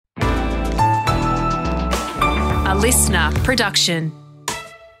a listener production.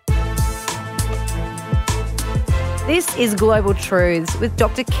 This is Global Truths with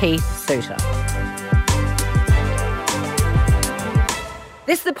Dr. Keith Suter.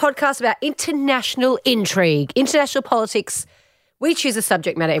 This is the podcast about international intrigue, international politics. We choose a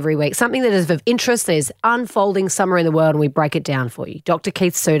subject matter every week, something that is of interest, that is unfolding somewhere in the world, and we break it down for you. Dr.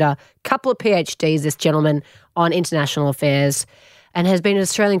 Keith Suter, couple of PhDs, this gentleman, on international affairs, and has been an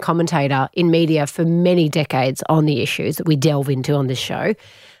Australian commentator in media for many decades on the issues that we delve into on this show.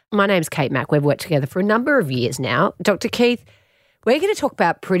 My name's Kate Mack. We've worked together for a number of years now. Dr. Keith, we're going to talk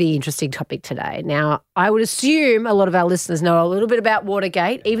about a pretty interesting topic today. Now, I would assume a lot of our listeners know a little bit about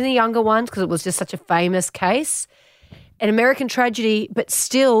Watergate, even the younger ones, because it was just such a famous case. An American tragedy, but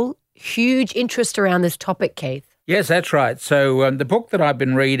still huge interest around this topic, Keith. Yes, that's right. So the book that I've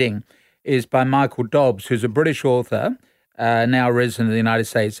been reading is by Michael Dobbs, who's a British author, now resident of the United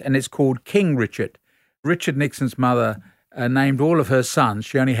States, and it's called King Richard. Richard Nixon's mother named all of her sons.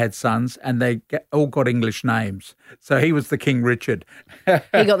 She only had sons, and they all got English names. So he was the King Richard.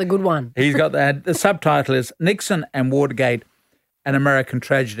 He got the good one. He's got that. The subtitle is Nixon and Watergate, an American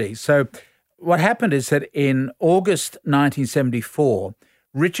Tragedy. So what happened is that in August 1974,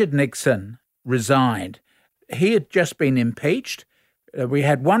 Richard Nixon resigned. He had just been impeached. We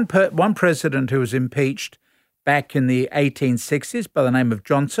had one president who was impeached back in the 1860s by the name of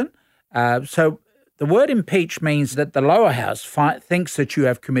Johnson. So the word impeach means that the lower house thinks that you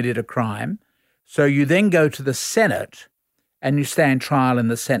have committed a crime. So you then go to the Senate and you stand trial in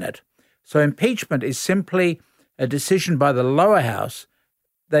the Senate. So impeachment is simply a decision by the lower house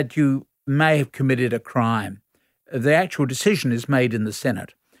that you may have committed a crime. The actual decision is made in the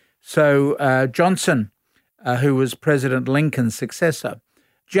Senate. So Johnson, who was President Lincoln's successor,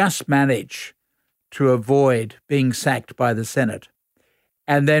 just managed to avoid being sacked by the Senate.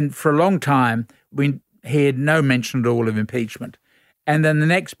 And then for a long time, he had no mention at all of impeachment. And then the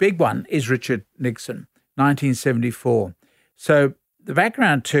next big one is Richard Nixon, 1974. So the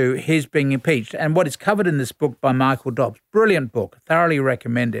background to his being impeached and what is covered in this book by Michael Dobbs, brilliant book, thoroughly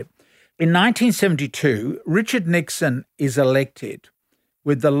recommend it. In 1972, Richard Nixon is elected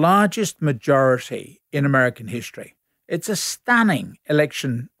with the largest majority in American history. It's a stunning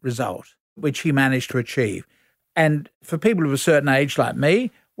election result, which he managed to achieve. And for people of a certain age like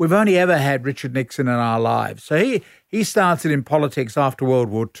me, we've only ever had Richard Nixon in our lives. So he started in politics after World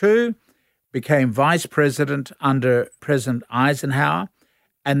War II, became vice president under President Eisenhower,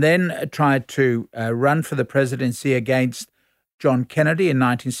 and then tried to run for the presidency against John Kennedy in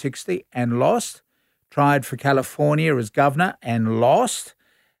 1960 and lost, tried for California as governor and lost.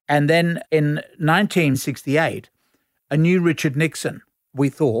 And then in 1968, a new Richard Nixon, we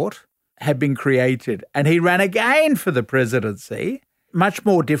thought, had been created, and he ran again for the presidency, much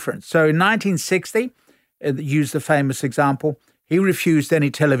more different. So in 1960, use the famous example, he refused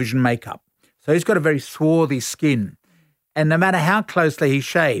any television makeup. So he's got a very swarthy skin. And no matter how closely he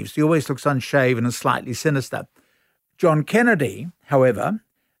shaves, he always looks unshaven and slightly sinister. John Kennedy, however,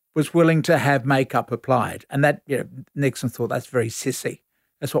 was willing to have makeup applied. And that, Nixon thought that's very sissy.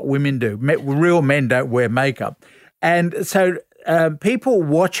 That's what women do. Real men don't wear makeup. And so people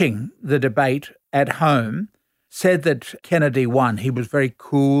watching the debate at home said that Kennedy won. He was very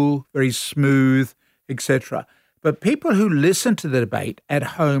cool, very smooth, etc. But people who listened to the debate at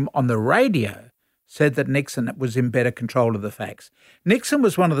home on the radio said that Nixon was in better control of the facts. Nixon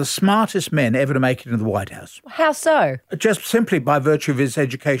was one of the smartest men ever to make it into the White House. How so? Just simply by virtue of his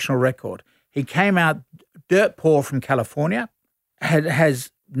educational record. He came out dirt poor from California,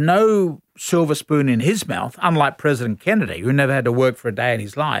 has no silver spoon in his mouth, unlike President Kennedy, who never had to work for a day in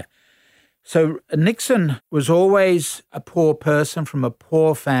his life. So Nixon was always a poor person from a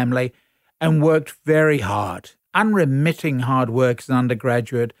poor family and worked very hard, unremitting hard work as an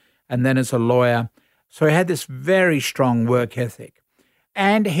undergraduate and then as a lawyer. So he had this very strong work ethic.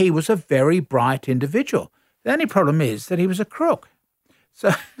 And he was a very bright individual. The only problem is that he was a crook.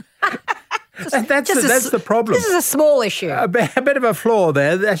 So that's the problem. This is a small issue. A bit of a flaw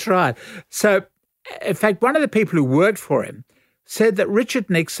there, that's right. So, in fact, one of the people who worked for him said that Richard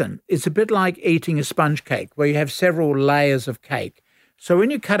Nixon is a bit like eating a sponge cake where you have several layers of cake. So when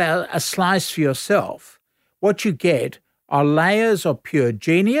you cut out a slice for yourself, what you get are layers of pure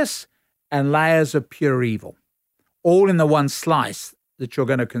genius and layers of pure evil, all in the one slice that you're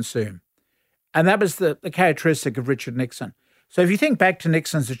going to consume. And that was the characteristic of Richard Nixon. So if you think back to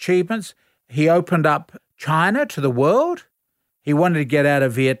Nixon's achievements, he opened up China to the world. He wanted to get out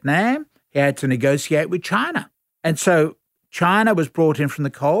of Vietnam. He had to negotiate with China. And so China was brought in from the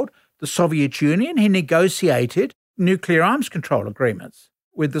cold. The Soviet Union, he negotiated nuclear arms control agreements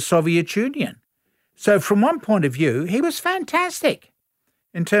with the Soviet Union. So from one point of view, he was fantastic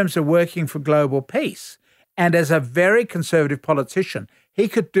in terms of working for global peace. And as a very conservative politician, he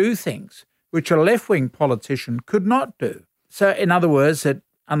could do things which a left-wing politician could not do. So in other words, that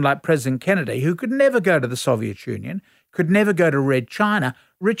unlike President Kennedy, who could never go to the Soviet Union, could never go to Red China,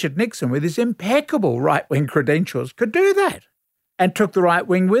 Richard Nixon, with his impeccable right-wing credentials, could do that and took the right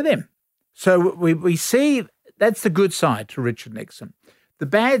wing with him. So we see that's the good side to Richard Nixon. The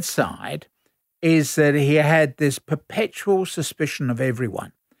bad side is that he had this perpetual suspicion of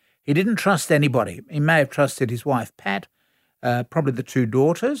everyone. He didn't trust anybody. He may have trusted his wife, Pat, probably the two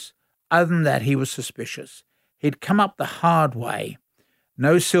daughters. Other than that, he was suspicious. He'd come up the hard way,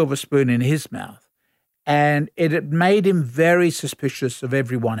 no silver spoon in his mouth, and it had made him very suspicious of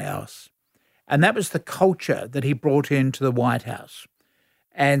everyone else. And that was the culture that he brought into the White House.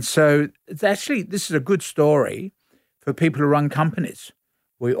 And so it's actually, this is a good story for people who run companies.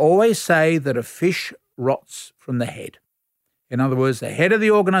 We always say that a fish rots from the head. In other words, the head of the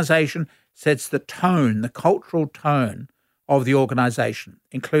organization sets the tone, the cultural tone of the organization,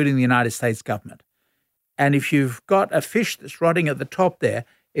 including the United States government. And if you've got a fish that's rotting at the top there,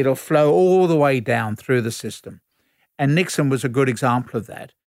 it'll flow all the way down through the system. And Nixon was a good example of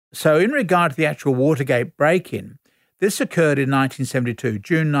that. So in regard to the actual Watergate break-in, this occurred in 1972,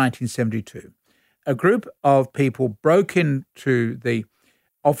 June 1972. A group of people broke into the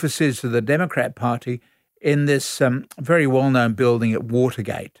offices of the Democrat Party in this very well-known building at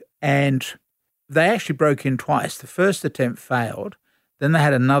Watergate. And they actually broke in twice. The first attempt failed. Then they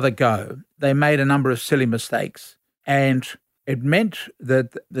had another go. They made a number of silly mistakes. And it meant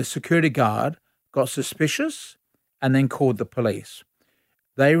that the security guard got suspicious and then called the police.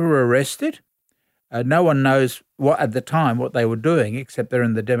 They were arrested. No one knows at the time what they were doing, except they're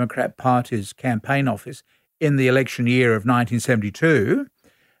in the Democrat Party's campaign office in the election year of 1972.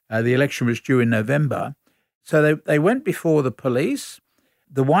 The election was due in November. So they went before the police.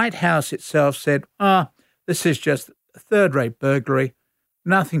 The White House itself said, this is just a third-rate burglary,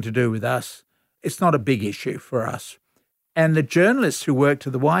 nothing to do with us. It's not a big issue for us. And the journalists who worked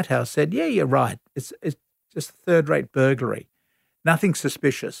at the White House said, yeah, you're right. It's just a third-rate burglary. Nothing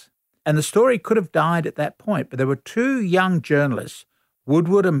suspicious. And the story could have died at that point, but there were two young journalists,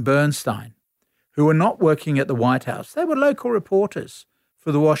 Woodward and Bernstein, who were not working at the White House. They were local reporters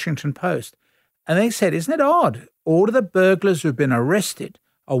for the Washington Post. And they said, isn't it odd? All of the burglars who've been arrested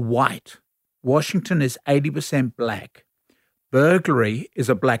are white. Washington is 80% black. Burglary is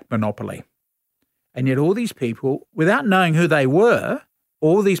a black monopoly. And yet all these people, without knowing who they were,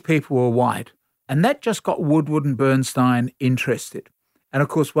 all these people were white. And that just got Woodward and Bernstein interested. And, of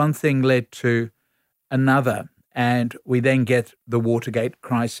course, one thing led to another, and we then get the Watergate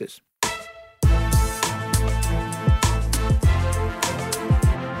crisis.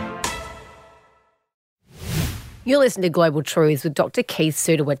 You're listening to Global Truths with Dr. Keith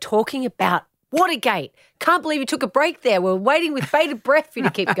Suter. We're talking about Watergate. Can't believe you took a break there. We're waiting with bated breath for you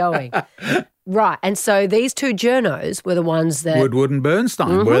to keep going. Right. And so these two journos were the ones that... Woodward and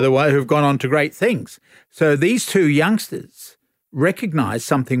Bernstein were the ones who've gone on to great things. So these two youngsters recognised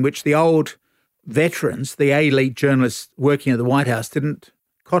something which the old veterans, the elite journalists working at the White House didn't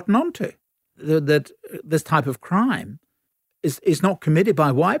cotton on to, that this type of crime is not committed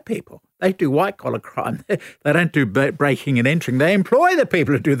by white people. They do white-collar crime. They don't do breaking and entering. They employ the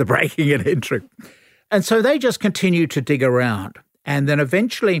people who do the breaking and entering. And so they just continue to dig around. And then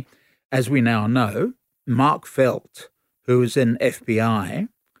eventually, as we now know, Mark Felt, who was in FBI,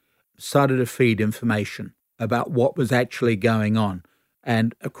 started to feed information about what was actually going on.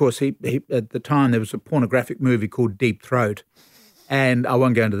 And, of course, he at the time there was a pornographic movie called Deep Throat, and I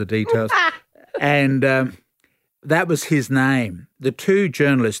won't go into the details. And that was his name. The two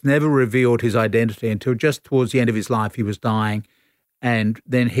journalists never revealed his identity until just towards the end of his life. He was dying, and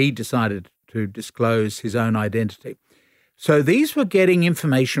then he decided to disclose his own identity. So these were getting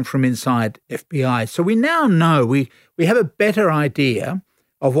information from inside FBI. So we now know, we have a better idea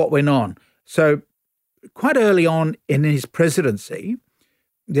of what went on. So quite early on in his presidency,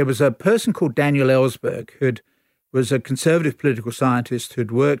 there was a person called Daniel Ellsberg, who was a conservative political scientist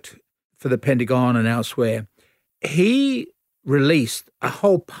who'd worked for the Pentagon and elsewhere. He released a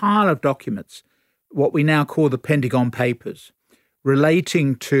whole pile of documents, what we now call the Pentagon Papers,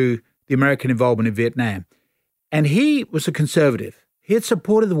 relating to the American involvement in Vietnam. And he was a conservative. He had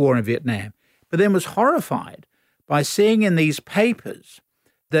supported the war in Vietnam, but then was horrified by seeing in these papers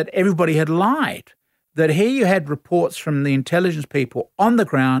that everybody had lied, that here you had reports from the intelligence people on the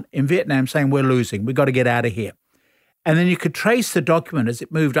ground in Vietnam saying, we're losing, we've got to get out of here. And then you could trace the document as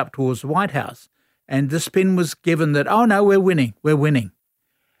it moved up towards the White House. And the spin was given that, oh, no, we're winning.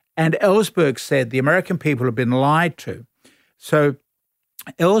 And Ellsberg said the American people have been lied to. So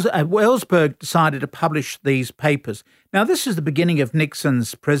Ellsberg decided to publish these papers. Now, this is the beginning of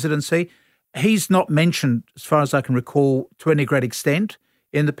Nixon's presidency. He's not mentioned, as far as I can recall, to any great extent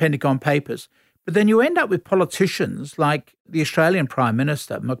in the Pentagon Papers. But then you end up with politicians like the Australian Prime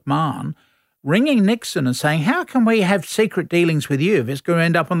Minister, McMahon, ringing Nixon and saying, how can we have secret dealings with you if it's going to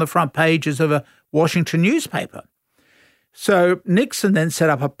end up on the front pages of a Washington newspaper? So Nixon then set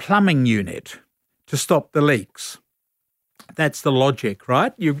up a plumbing unit to stop the leaks. That's the logic,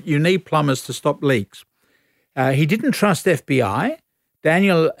 right? You need plumbers to stop leaks. He didn't trust FBI.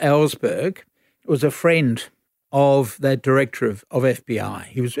 Daniel Ellsberg was a friend of the director of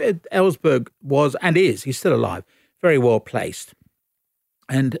FBI. Ellsberg was and is, he's still alive, very well placed.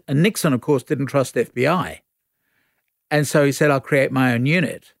 And Nixon, of course, didn't trust FBI. And so he said, I'll create my own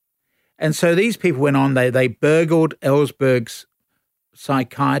unit. And so these people went on, they burgled Ellsberg's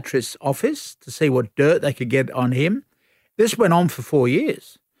psychiatrist's office to see what dirt they could get on him. This went on for 4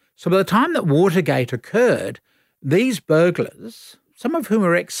 years. So by the time that Watergate occurred, these burglars, some of whom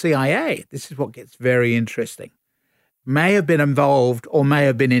are ex-CIA, this is what gets very interesting, may have been involved or may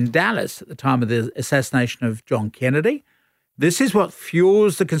have been in Dallas at the time of the assassination of John Kennedy. This is what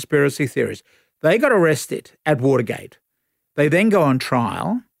fuels the conspiracy theories. They got arrested at Watergate. They then go on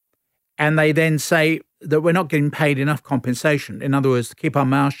trial and they then say that we're not getting paid enough compensation. In other words, to keep our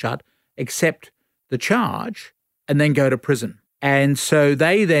mouth shut, accept the charge and then go to prison. And so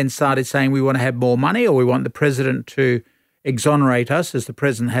they then started saying we want to have more money or we want the president to exonerate us as the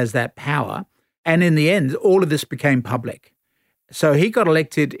president has that power. And in the end, all of this became public. So he got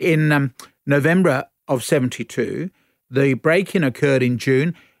elected in November of 72. The break-in occurred in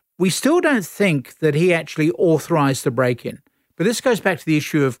June. We still don't think that he actually authorized the break-in. But this goes back to the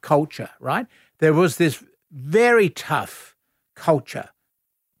issue of culture, right? There was this very tough culture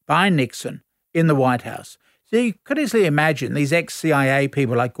by Nixon in the White House. So you could easily imagine these ex-CIA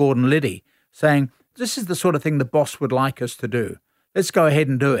people like Gordon Liddy saying, this is the sort of thing the boss would like us to do. Let's go ahead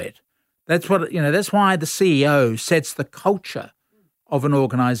and do it. That's why the CEO sets the culture of an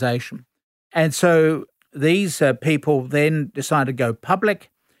organization. And so these people then decided to go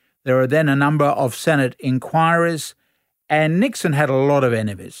public. There are then a number of Senate inquiries, and Nixon had a lot of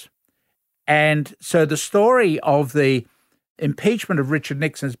enemies. And so the story of the impeachment of Richard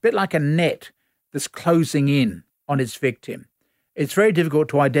Nixon is a bit like a net that's closing in on its victim. It's very difficult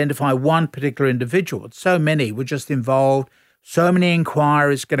to identify one particular individual. So many were just involved, so many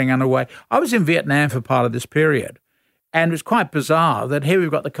inquiries getting underway. I was in Vietnam for part of this period, and it was quite bizarre that here we've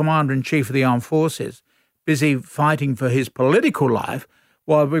got the Commander-in-Chief of the Armed Forces busy fighting for his political life,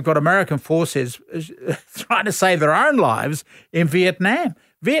 while we've got American forces trying to save their own lives in Vietnam.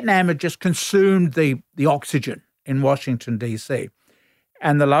 Vietnam had just consumed the oxygen in Washington, D.C.,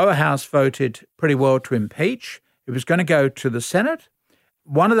 and the lower house voted pretty well to impeach. It was going to go to the Senate.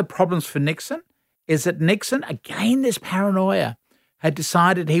 One of the problems for Nixon is that Nixon, again, this paranoia, had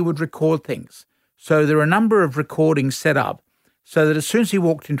decided he would record things. So there are a number of recordings set up so that as soon as he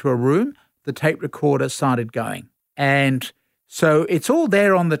walked into a room, the tape recorder started going. And so it's all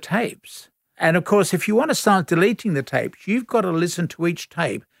there on the tapes. And of course, if you want to start deleting the tapes, you've got to listen to each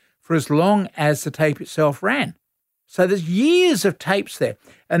tape for as long as the tape itself ran. So there's years of tapes there.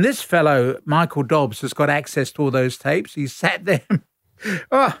 And this fellow, Michael Dobbs, has got access to all those tapes. He sat there.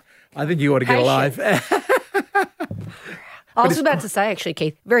 Oh, I think you ought to get alive. I was about to say, actually,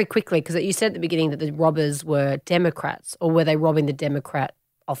 Keith, very quickly, because you said at the beginning that the robbers were Democrats, or were they robbing the Democrat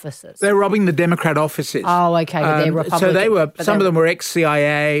offices? They're robbing the Democrat offices. Oh, okay, but they're Republican. So they were, some of them were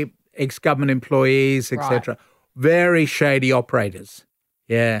ex-CIA, ex-government employees, etc. Right. Very shady operators.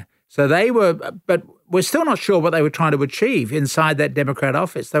 Yeah. So they were, but we're still not sure what they were trying to achieve inside that Democrat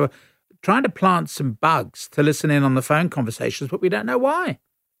office. They were trying to plant some bugs to listen in on the phone conversations, but we don't know why.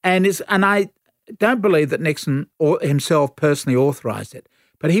 And I don't believe that Nixon himself personally authorized it,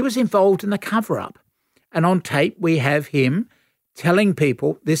 but he was involved in the cover-up. And on tape, we have him telling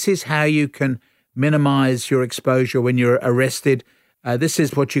people, this is how you can minimize your exposure when you're arrested. This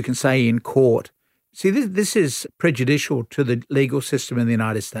is what you can say in court. See, this is prejudicial to the legal system in the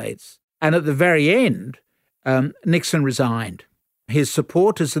United States. And at the very end, Nixon resigned. His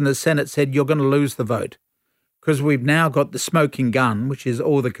supporters in the Senate said, you're going to lose the vote because we've now got the smoking gun, which is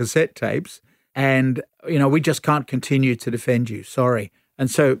all the cassette tapes, and, we just can't continue to defend you. Sorry. And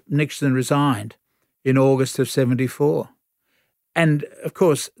so Nixon resigned in August of 74. And, of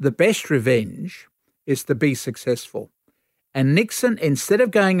course, the best revenge is to be successful. And Nixon, instead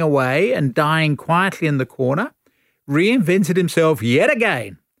of going away and dying quietly in the corner, reinvented himself yet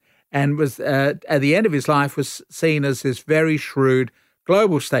again and was, at the end of his life, was seen as this very shrewd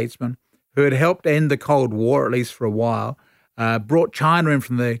global statesman who had helped end the Cold War, at least for a while, brought China in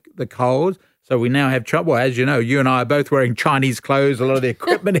from the cold. So we now have, well, as you know, you and I are both wearing Chinese clothes. A lot of the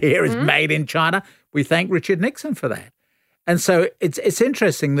equipment here is made in China. We thank Richard Nixon for that. And so it's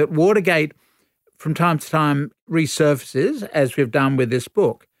interesting that Watergate from time to time resurfaces, as we've done with this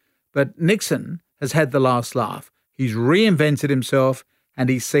book. But Nixon has had the last laugh. He's reinvented himself and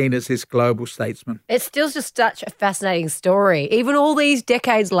he's seen as this global statesman. It's still just such a fascinating story, even all these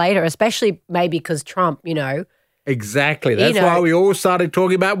decades later, especially maybe because Trump, Exactly. That's why we all started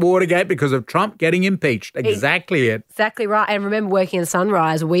talking about Watergate, because of Trump getting impeached. Exactly it. Exactly right. And remember, working in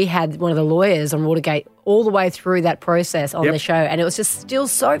Sunrise, we had one of the lawyers on Watergate all the way through that process on the show, and it was just still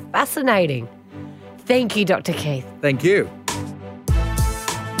so fascinating. Thank you, Dr. Keith. Thank you.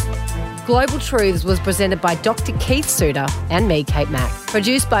 Global Truths was presented by Dr. Keith Suter and me, Kate Mack.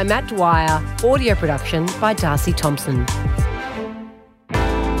 Produced by Matt Dwyer. Audio production by Darcy Thompson.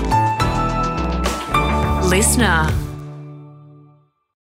 Listener.